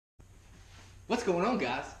What's going on,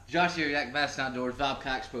 guys? Josh here, Yak Bass Outdoors, Vibe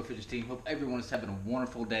Kayaks Pro Fitness Team. Hope everyone is having a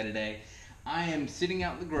wonderful day today. I am sitting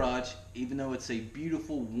out in the garage, even though it's a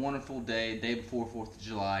beautiful, wonderful day before 4th of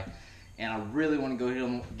July, and I really want to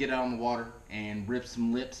go get out on the water and rip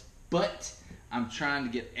some lips, but I'm trying to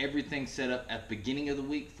get everything set up at the beginning of the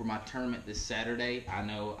week for my tournament this Saturday. I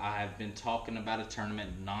know I have been talking about a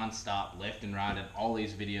tournament nonstop, left and right in all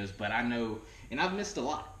these videos, but I know, and I've missed a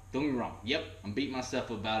lot. Don't get me wrong. Yep, I'm beating myself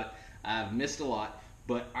up about it. I've missed a lot,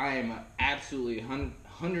 but I am absolutely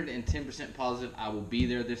 110% positive I will be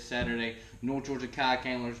there this Saturday. North Georgia Kayak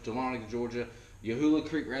Anglers, Dahlonega, Georgia, Yahula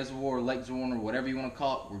Creek Reservoir, Lake Zorn, or whatever you want to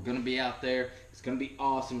call it. We're going to be out there. It's going to be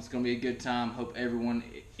awesome. It's going to be a good time. Hope everyone,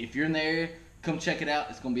 if you're in the area, come check it out.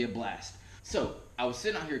 It's going to be a blast. So, I was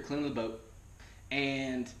sitting out here cleaning the boat,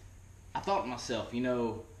 and I thought to myself, you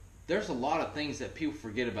know, there's a lot of things that people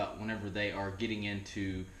forget about whenever they are getting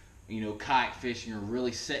into kayak fishing or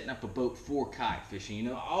really setting up a boat for kayak fishing. You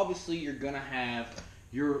know, obviously you're gonna have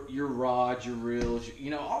your rods, your reels,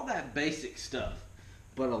 all that basic stuff.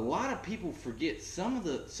 But a lot of people forget some of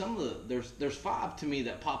the there's five to me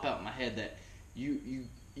that pop out in my head that you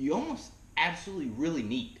almost absolutely really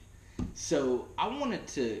need. So I wanted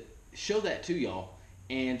to show that to y'all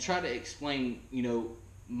and try to explain,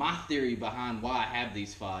 my theory behind why I have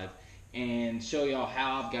these five and show y'all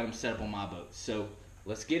how I've got them set up on my boat. So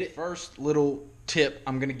let's get it. First little tip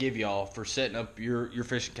I'm going to give y'all for setting up your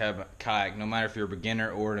fishing kayak, no matter if you're a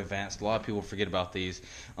beginner or an advanced. A lot of people forget about these.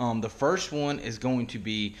 The first one is going to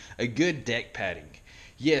be a good deck padding.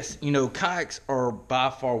 Yes, kayaks are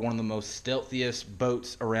by far one of the most stealthiest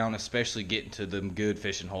boats around, especially getting to them good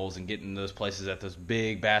fishing holes and getting those places at those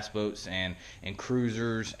big bass boats and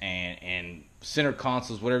cruisers and center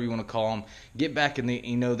consoles, whatever you want to call them. Get back in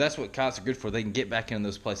the, that's what kayaks are good for. They can get back in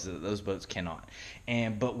those places that those boats cannot.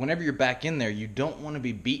 But whenever you're back in there, you don't want to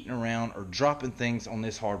be beating around or dropping things on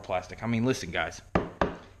this hard plastic. I mean, listen, guys.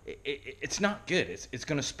 It's not good. It's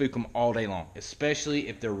going to spook them all day long, especially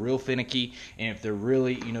if they're real finicky and if they're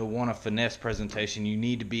really, want a finesse presentation. You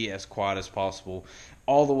need to be as quiet as possible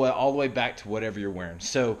all the way back to whatever you're wearing.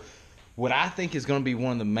 So what I think is going to be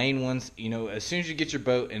one of the main ones, as soon as you get your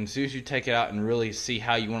boat and as soon as you take it out and really see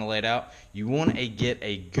how you want to lay it out, you want to get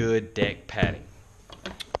a good deck padding.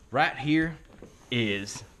 Right here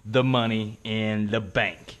is the money in the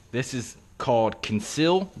bank. This is called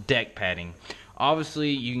Conceal deck padding. Obviously,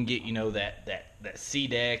 you can get, that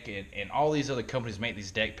C-Deck and all these other companies make these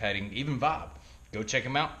deck padding, even Vibe. Go check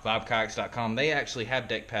them out, vibekayaks.com. They actually have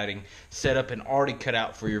deck padding set up and already cut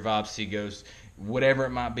out for your Vibe Seaghost. Whatever it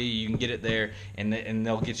might be, you can get it there, and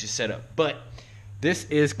they'll get you set up. But this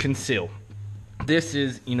is Conceal. This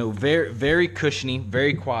is, very, very cushiony,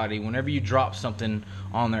 very quiety. Whenever you drop something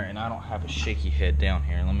on there, and I don't have a shaky head down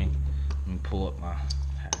here. Let me pull up my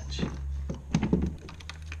hatch.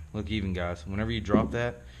 Look, even guys, whenever you drop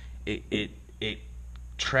that, it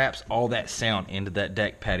traps all that sound into that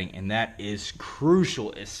deck padding, and that is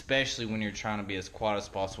crucial, especially when you're trying to be as quiet as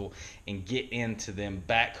possible and get into them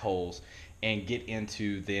back holes and get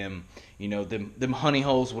into them, them honey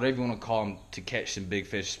holes, whatever you want to call them, to catch some big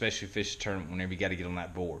fish, especially fish tournament whenever you got to get on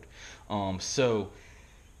that board. So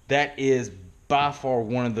that is by far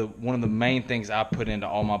one of the main things I put into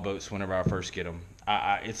all my boats whenever I first get them.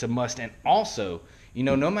 It's a must, and also,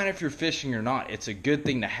 no matter if you're fishing or not, it's a good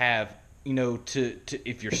thing to have, to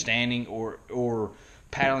if you're standing or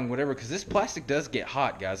paddling, whatever, because this plastic does get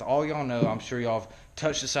hot, guys. All y'all know, I'm sure y'all have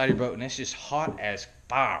touched the side of your boat, and it's just hot as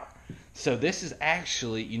fire. So this is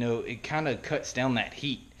actually, it kind of cuts down that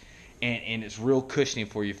heat, and it's real cushiony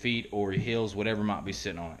for your feet or your heels, whatever might be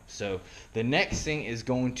sitting on it. So the next thing is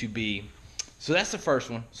going to be, so that's the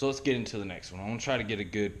first one. So let's get into the next one. I'm going to try to get a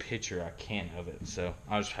good picture I can of it. So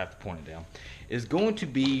I'll just have to point it down. It's going to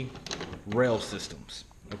be rail systems.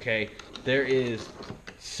 Okay? There is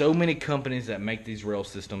so many companies that make these rail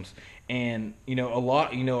systems. And, a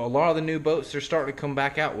lot of the new boats, they're starting to come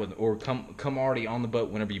back out with, or come already on the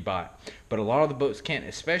boat whenever you buy it. But a lot of the boats can't,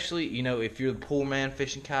 especially, if you're the poor man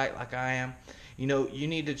fishing kayak like I am. You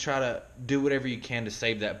need to try to do whatever you can to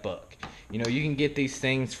save that buck. You can get these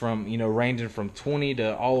things from, ranging from $20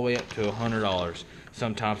 to all the way up to $100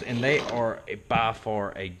 sometimes. And they are by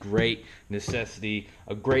far a great necessity,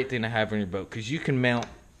 a great thing to have on your boat. Because you can mount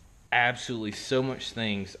absolutely so much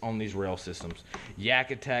things on these rail systems. Yak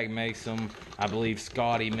Attack makes them. I believe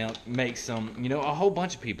Scotty makes them. A whole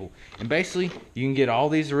bunch of people. And basically, you can get all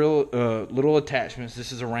these real little attachments.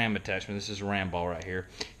 This is a ram attachment. This is a ram ball right here.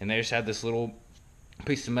 And they just have this little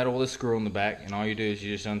piece of metal with a screw on the back, and all you do is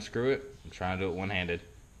you just unscrew it. I'm trying to do it one-handed.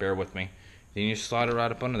 Bear with me. Then you slide it right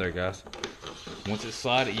up under there, guys. Once it's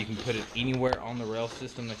slide, you can put it anywhere on the rail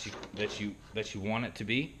system that you want it to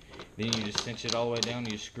be. Then you just cinch it all the way down,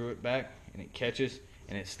 you screw it back, and it catches,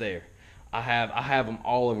 and it's there. I have them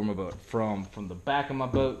all over my boat, from the back of my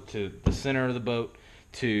boat to the center of the boat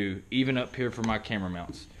to even up here for my camera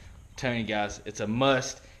mounts. I'm telling you guys, it's a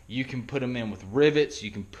must. You can put them in with rivets,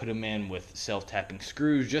 you can put them in with self-tapping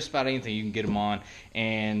screws, just about anything you can get them on.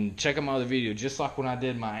 And check out my other video, just like when I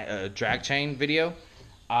did my drag chain video,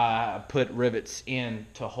 I put rivets in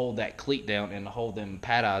to hold that cleat down and to hold them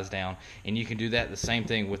pad eyes down, and you can do that the same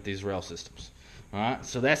thing with these rail systems. Alright,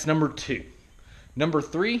 so that's number 2. Number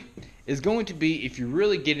 3 is going to be, if you're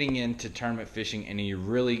really getting into tournament fishing and you're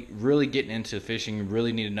really getting into fishing, you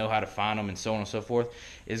really need to know how to find them and so on and so forth,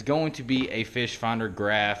 is going to be a fish finder,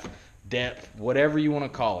 graph, depth, whatever you want to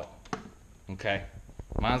call it. Okay,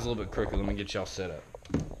 mine's a little bit crooked. Let me get y'all set up.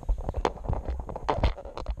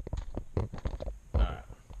 All right,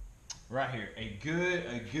 right here, a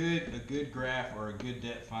good graph or a good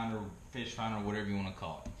depth finder, fish finder, whatever you want to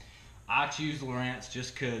call it. I choose Lowrance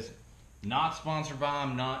just because. Not sponsored by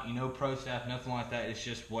them, not pro staff, nothing like that. It's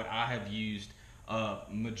just what I have used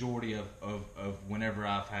majority of whenever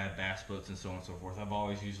I've had bass boats and so on and so forth. I've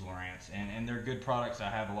always used Lowrance, and they're good products. I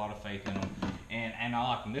have a lot of faith in them, and I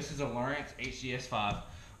like them. This is a Lowrance HDS5,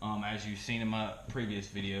 as you've seen in my previous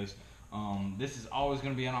videos. This is always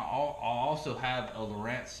going to be on. I'll also have a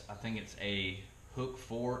Lowrance. I think it's a Hook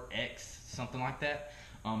 4X, something like that.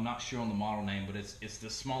 I'm not sure on the model name, but it's the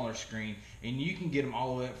smaller screen, and you can get them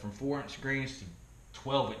all the way up from 4-inch screens to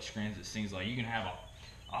 12-inch screens. It seems like you can have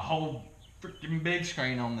a whole freaking big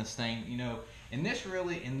screen on this thing, And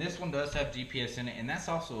this one does have GPS in it, and that's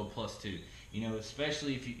also a plus too,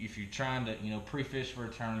 especially if you're trying to pre-fish for a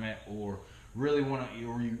tournament, or really want to,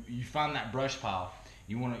 or you find that brush pile,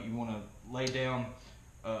 you want to lay down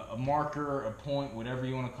a marker, a point, whatever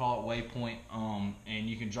you want to call it, waypoint, and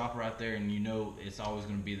you can drop it right there, and it's always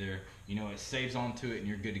going to be there. It saves onto it, and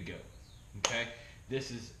you're good to go. Okay,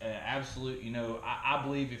 this is absolute. I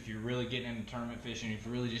believe if you're really getting into tournament fishing, if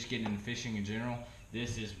you're really just getting into fishing in general,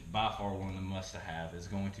 this is by far one of the must-to-have. Is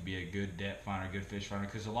going to be a good depth finder, good fish finder,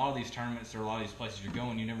 because a lot of these tournaments or a lot of these places you're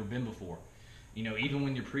going, you've never been before. Even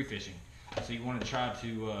when you're pre-fishing, so you want to try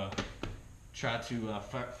to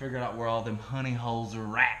figure out where all them honey holes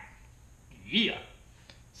are at. Yeah.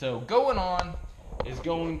 So going on is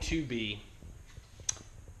going to be,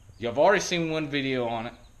 you've already seen one video on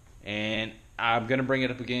it, and I'm going to bring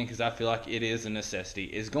it up again because I feel like it is a necessity.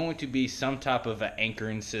 It's going to be some type of an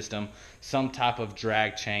anchoring system, some type of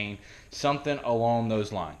drag chain, something along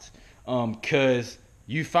those lines. Because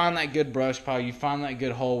you find that good brush pile, you find that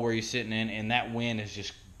good hole where you're sitting in, and that wind is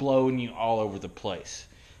just blowing you all over the place.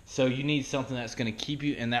 So you need something that's going to keep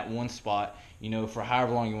you in that one spot, for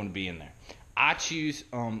however long you want to be in there. I choose,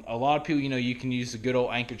 a lot of people, you can use the good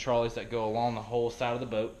old anchor trolleys that go along the whole side of the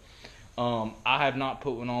boat. I have not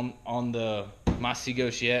put one on my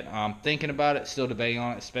Seaghost yet. I'm thinking about it, still debating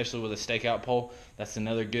on it, especially with a stakeout pole. That's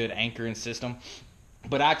another good anchoring system.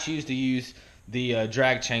 But I choose to use the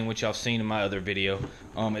drag chain, which y'all seen in my other video.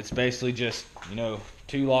 It's basically just,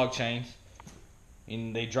 2 log chains.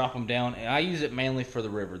 And they drop them down, and I use it mainly for the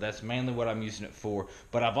river. That's mainly what I'm using it for.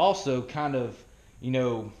 But I've also kind of,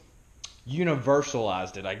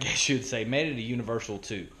 universalized it, I guess you'd say. Made it a universal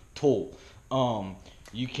tool.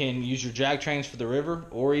 You can use your drag trains for the river,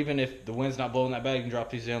 or even if the wind's not blowing that bad, you can drop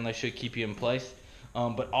these down. They should keep you in place.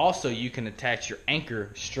 But also you can attach your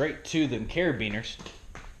anchor straight to them carabiners,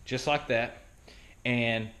 just like that,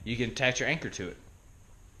 and you can attach your anchor to it.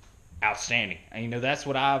 Outstanding. And that's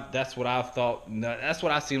what I've thought. That's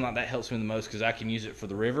what I seem like that helps me the most, because I can use it for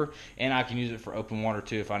the river, and I can use it for open water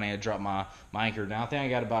too if I need to drop my anchor. Now I think I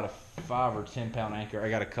got about a 5 or 10 pound anchor. I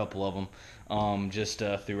got a couple of them just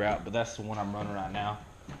throughout, but that's the one I'm running right now.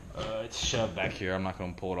 It's shoved back here. I'm not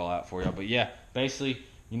going to pull it all out for you, but yeah, basically,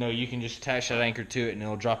 you can just attach that anchor to it and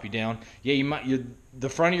it'll drop you down. Yeah, the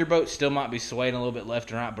front of your boat still might be swaying a little bit left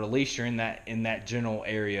and right, but at least you're in that general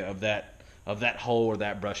area of that hole or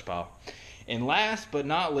that brush pile. And last but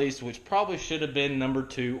not least, which probably should have been number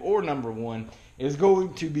 2 or number 1, is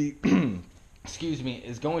going to be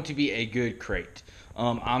is going to be a good crate.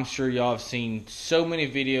 I'm sure y'all have seen so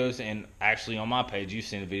many videos, and actually on my page you've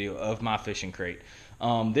seen a video of my fishing crate.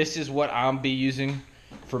 This is what I'll be using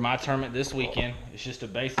for my tournament this weekend. It's just a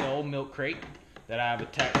basic old milk crate that I have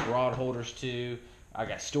attached rod holders to. I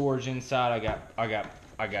got storage inside. I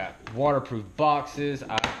got waterproof boxes.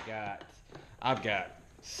 I've got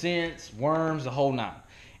scents, worms, the whole 9.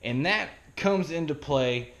 And that comes into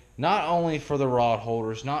play not only for the rod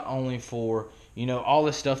holders, not only for, all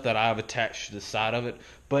the stuff that I've attached to the side of it,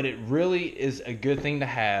 but it really is a good thing to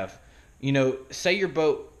have say your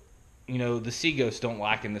boat, the sea ghosts don't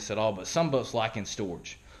like in this at all, but some boats like in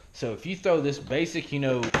storage. So if you throw this basic,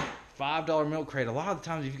 $5 milk crate, a lot of the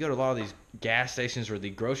times if you go to a lot of these gas stations or the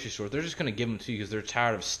grocery stores, they're just going to give them to you because they're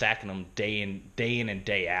tired of stacking them day in and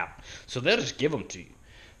day out. So they'll just give them to you.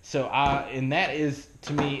 So and that is,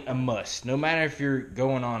 to me, a must. No matter if you're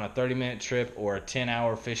going on a 30-minute trip or a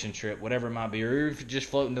 10-hour fishing trip, whatever it might be, or if you're just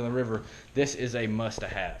floating down the river, this is a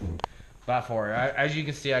must-to-have. By far. As you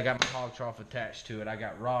can see, I got my hog trough attached to it. I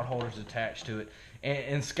got rod holders attached to it.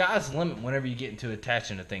 And sky's the limit whenever you get into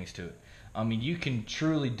attaching the things to it. I mean, you can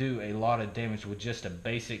truly do a lot of damage with just a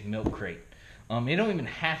basic milk crate. It don't even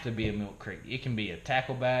have to be a milk crate. It can be a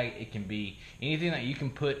tackle bag. It can be anything that you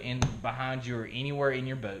can put in behind you or anywhere in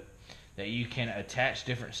your boat that you can attach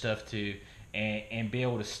different stuff to and be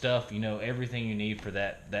able to stuff, everything you need for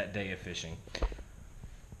that day of fishing.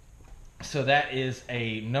 So that is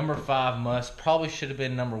a number 5 must. Probably should have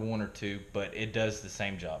been number 1 or 2, but it does the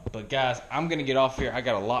same job. But guys, I'm going to get off here. I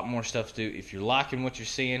got a lot more stuff to do. If you're liking what you're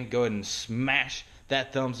seeing, go ahead and smash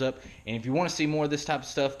that thumbs up. And if you want to see more of this type of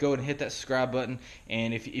stuff, go ahead and hit that subscribe button.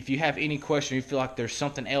 And if you have any question, you feel like there's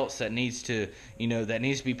something else that needs to, that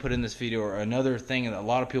needs to be put in this video, or another thing that a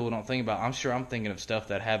lot of people don't think about, I'm sure I'm thinking of stuff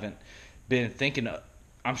that I haven't been thinking of.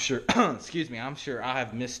 I'm sure, I'm sure I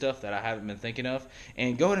have missed stuff that I haven't been thinking of.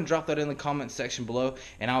 And go ahead and drop that in the comment section below,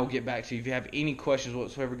 and I will get back to you. If you have any questions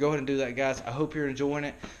whatsoever, go ahead and do that, guys. I hope you're enjoying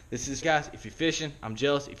it. This is, guys, if you're fishing, I'm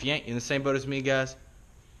jealous. If you ain't, you're in the same boat as me, guys.